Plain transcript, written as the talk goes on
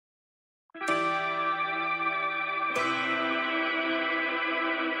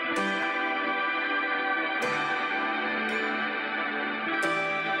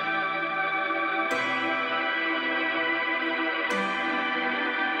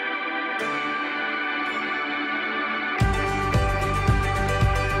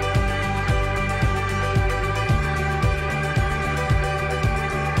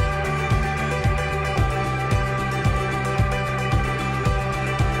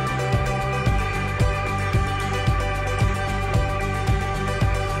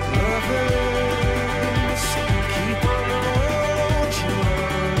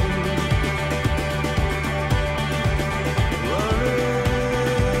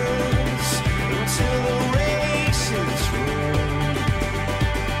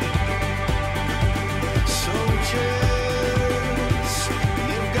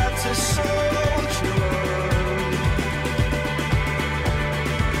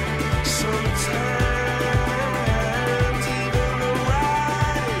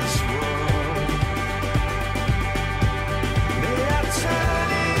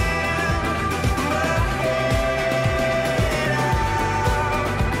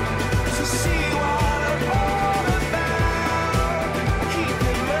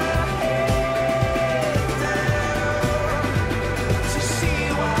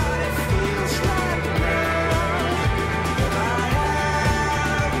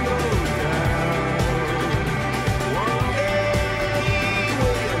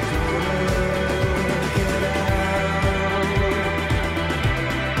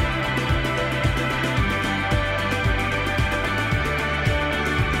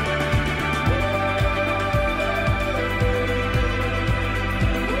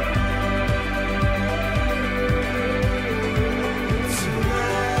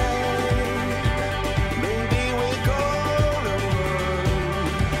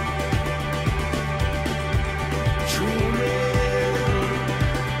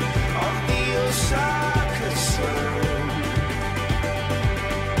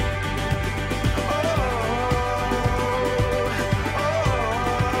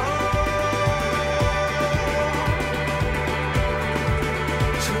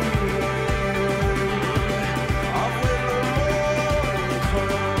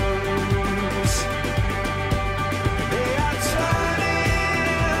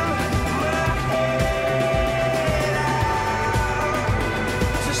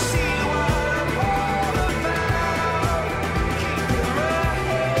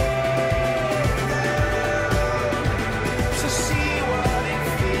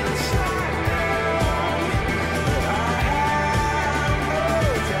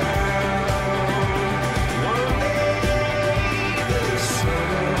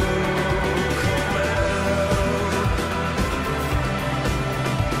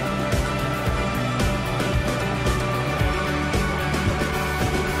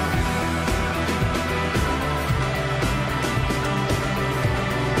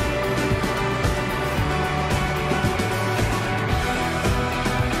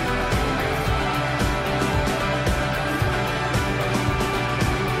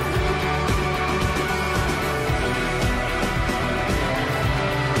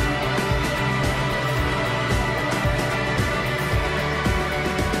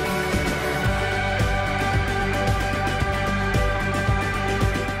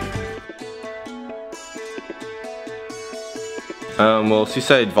Well,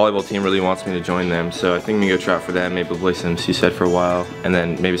 Seaside volleyball team really wants me to join them, so I think I'm gonna go try out for that. Maybe play some Seaside for a while, and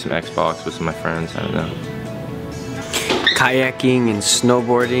then maybe some Xbox with some of my friends. I don't know. Kayaking and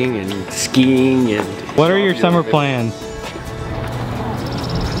snowboarding and skiing and... What are your summer plans?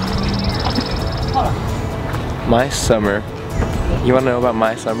 My summer? You want to know about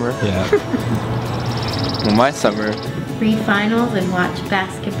my summer? Yeah. Well, my summer... Read finals and watch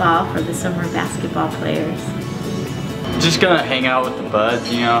basketball for the summer basketball players. Just gonna hang out with the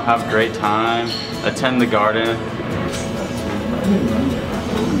buds, you know, have a great time, attend the garden.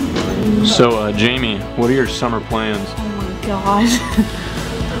 So, Jamie, what are your summer plans? Oh my gosh.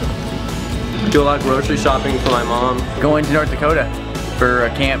 Do a lot of grocery shopping for my mom. Going to North Dakota for a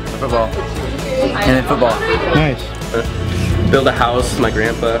camp for football. And then football. Nice. Build a house with my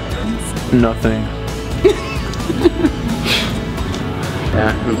grandpa. Nothing.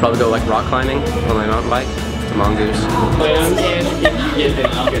 Yeah, and probably go like rock climbing on my mountain bike. The mongoose.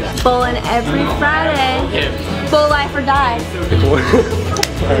 Bowling every Friday. Full life or die.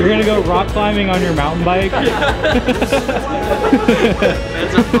 You're gonna go rock climbing on your mountain bike?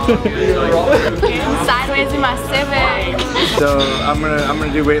 Sideways in my Civic. So I'm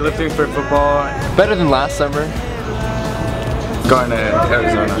gonna do weightlifting for football. Better than last summer. Going to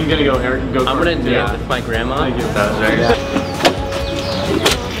Arizona. You're gonna go I'm gonna dance with my grandma.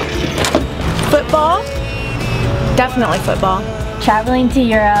 Football? Definitely football. Traveling to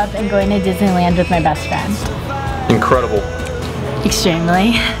Europe and going to Disneyland with my best friend. Incredible.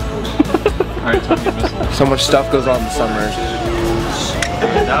 Extremely. Alright, time to get missile. So much stuff goes on in the summer.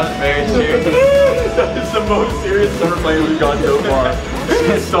 That was very serious. That is the most serious summer plan we've gone so far.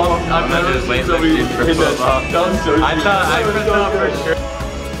 I've never seen somebody in that. That was so serious. I thought for sure.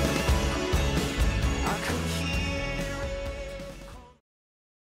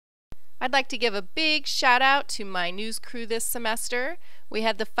 I'd like to give a big shout out to my news crew this semester. We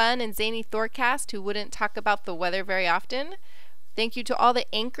had the fun and zany Thorcast who wouldn't talk about the weather very often. Thank you to all the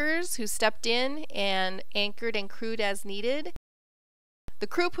anchors who stepped in and anchored and crewed as needed. The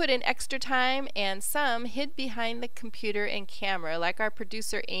crew put in extra time and some hid behind the computer and camera, like our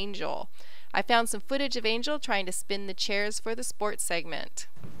producer Angel. I found some footage of Angel trying to spin the chairs for the sports segment.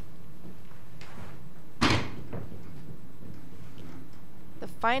 The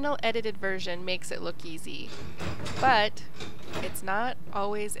final edited version makes it look easy, but it's not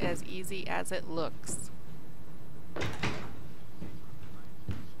always as easy as it looks.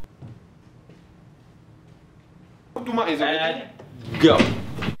 Go.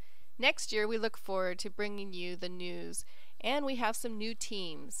 Next year we look forward to bringing you the news, and we have some new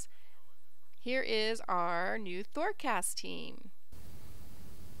teams. Here is our new Thorcast team.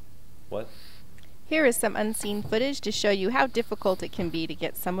 What? Here is some unseen footage to show you how difficult it can be to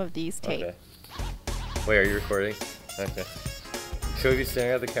get some of these tapes. Okay. Wait, are you recording? Okay. Should we be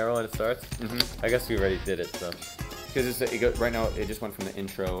staring at the camera when it starts? I guess we already did it, so. Because right now it just went from the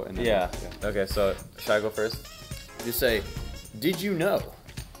intro and then Yeah. Okay, so should I go first? Just say, did you know?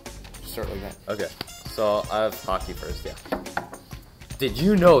 Just start like that. Okay. So I have hockey first, yeah. Did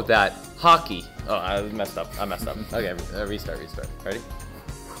you know that hockey? Oh, I messed up. Okay, restart. Ready?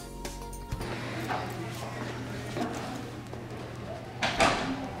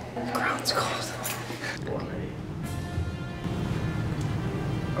 Ground's cold.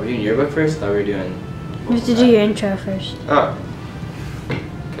 Are we doing yearbook first? I thought we were doing... You have to do your intro first. Oh.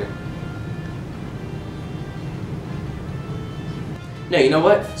 Okay. No, you know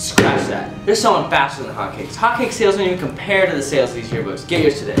what? Scratch that. They're selling faster than hotcakes. Hotcake sales don't even compare to the sales of these yearbooks. Get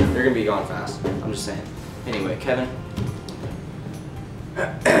yours today. They're gonna be gone fast. I'm just saying. Anyway, Kevin.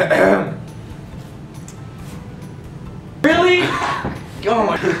 Really? Oh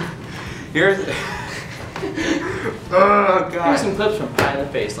my. Here's. Oh god. Here's some clips from Pie in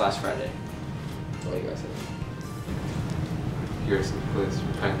the Face last Friday. What do you guys think? Here's some clips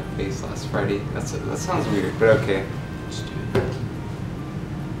from Pie in the Face last Friday. That sounds weird, but okay. Just do it.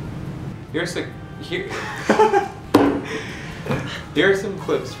 Here are some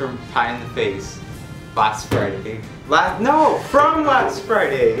clips from Pie in the Face last Friday. From last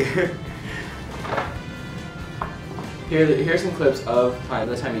Friday. Here's some clips of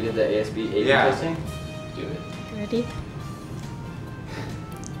the time you did the ASB A/B testing. Do it. Ready?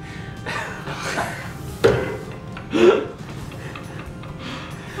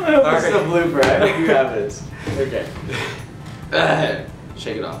 I hope this is a blooper. I hope you have this. Okay.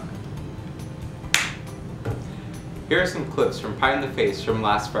 Shake it off. Here are some clips from Pie in the Face from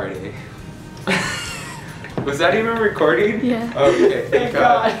last Friday. Was that even recording? Yeah. Okay, thank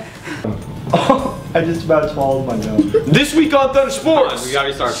God. Oh. I just about swallowed my nose. This week on Thunder Sports. We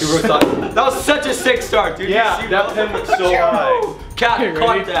gotta start. That was such a sick start, dude. Yeah, that pen went so high. Cat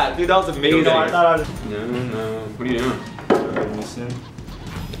caught that, dude. That was amazing. You know, I thought I was. No. What are you doing?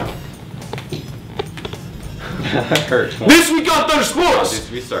 That hurt. This week on Thunder Sports.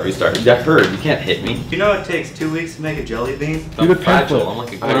 Restart. That hurt. You can't hit me. You know it takes 2 weeks to make a jelly bean? I'm fragile. I'm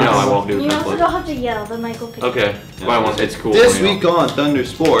like a I know, I won't do You a also template. don't have to yell, the mic will pick it Okay, well, it's cool. This week on Thunder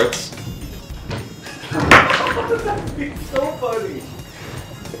Sports. So funny.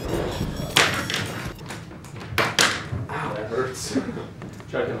 Ow, that hurts.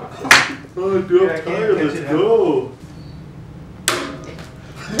 Try to get my Oh, dude, I'm tired. Let's go.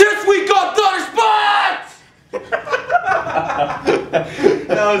 This week on Thunder Sports.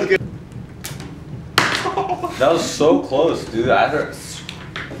 That was good. That was so close, dude. That hurts.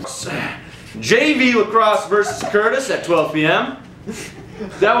 JV lacrosse versus Curtis at 12 p.m.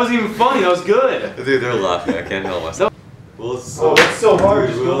 That wasn't even funny. That was good. Dude, they're laughing. I can't help myself. Will's so, it's so hard.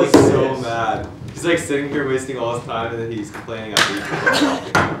 Just go like so this. mad. He's like sitting here wasting all his time, and then he's complaining at me.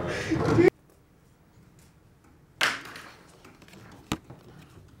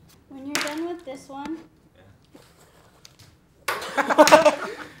 When you're done with this one.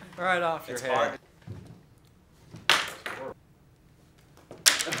 Right off your head.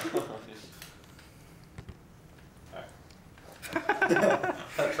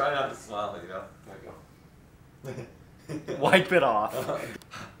 Try not to smile, you know. Wipe it off.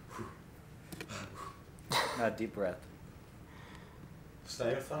 Deep breath. It's not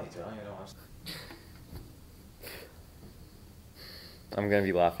even funny, too. I don't watch. I'm gonna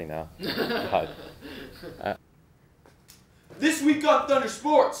be laughing now. God. This week on Thunder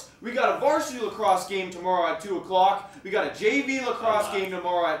Sports, we got a varsity lacrosse game tomorrow at 2 o'clock. We got a JV lacrosse game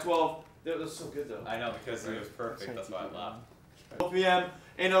tomorrow at 12. That was so good though. I know, because it was perfect. That's why I laughed. 12 p.m.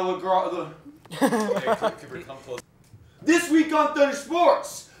 and a lacrosse. This week on Thunder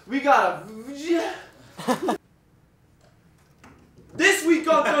Sports, we got a. This week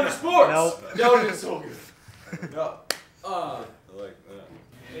on Thunder Sports. Nope. That would have been so good. No. Like that.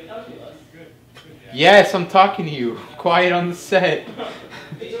 Yes, I'm talking to you. Quiet on the set.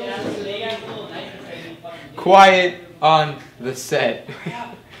 Quiet on the set.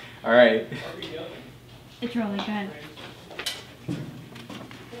 All right. It's really good.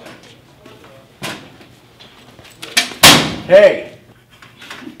 Hey.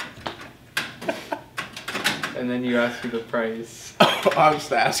 And then you ask me the price. I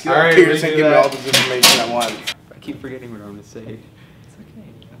was asking. All right, Peterson, redo give me that. all this information I want. I keep forgetting what I'm gonna say. It's okay.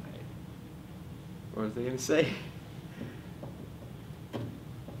 Okay. What was I gonna say?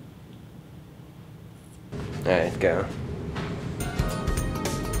 Alright, go.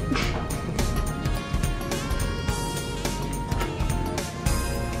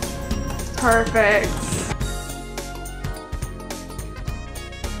 Perfect.